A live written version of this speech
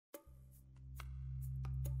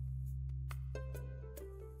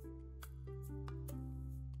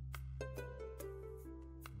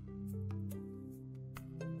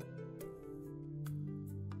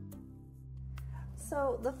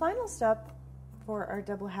So the final step for our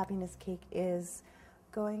double happiness cake is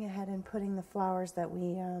going ahead and putting the flowers that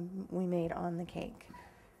we made on the cake.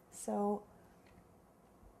 So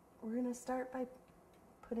we're going to start by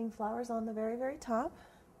putting flowers on the very, very top.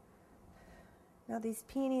 Now these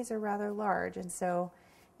peonies are rather large, and so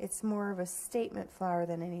it's more of a statement flower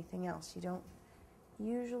than anything else. You don't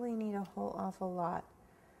usually need a whole awful lot.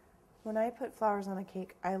 When I put flowers on a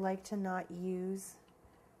cake, I like to not use,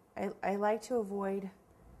 I like to avoid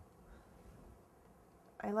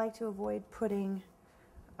putting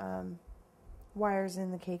wires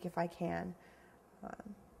in the cake if I can.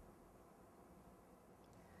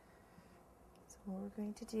 So what we're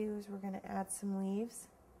going to do is we're going to add some leaves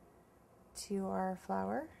to our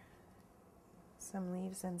flower. Some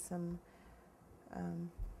leaves and some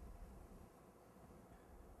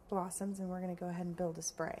blossoms, and we're going to go ahead and build a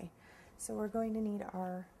spray. So we're going to need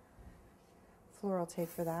our floral tape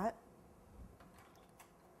for that,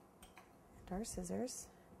 and our scissors.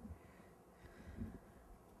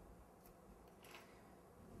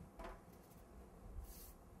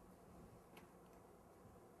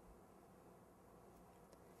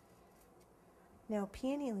 Now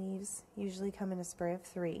peony leaves usually come in a spray of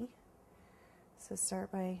 3. So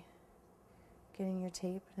start by getting your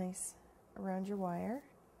tape nice around your wire.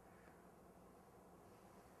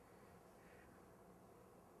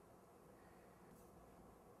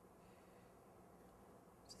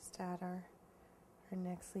 Just add our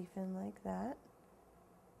next leaf in like that.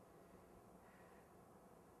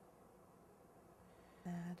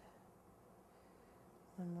 Add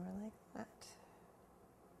one more like that.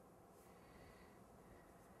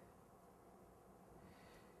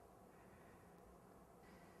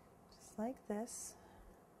 Like this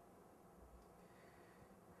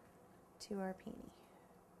to our peony.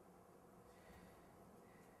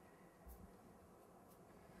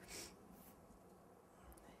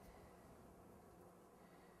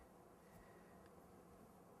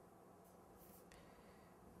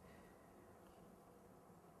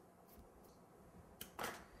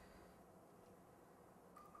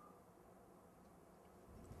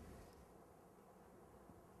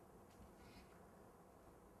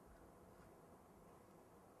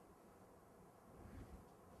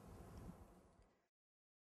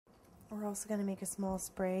 We're also going to make a small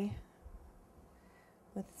spray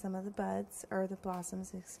with some of the buds, or the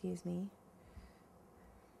blossoms, excuse me.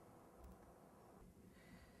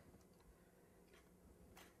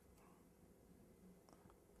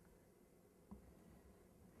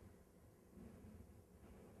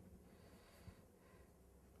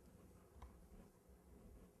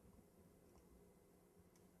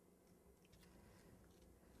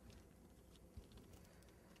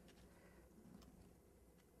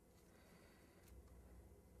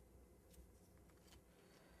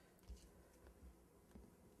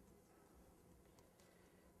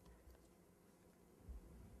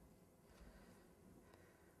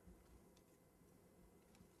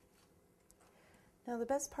 Now the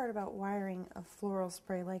best part about wiring a floral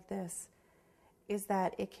spray like this is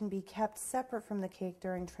that it can be kept separate from the cake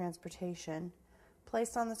during transportation,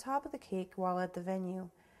 placed on the top of the cake while at the venue,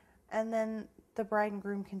 and then the bride and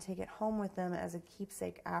groom can take it home with them as a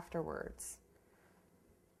keepsake afterwards.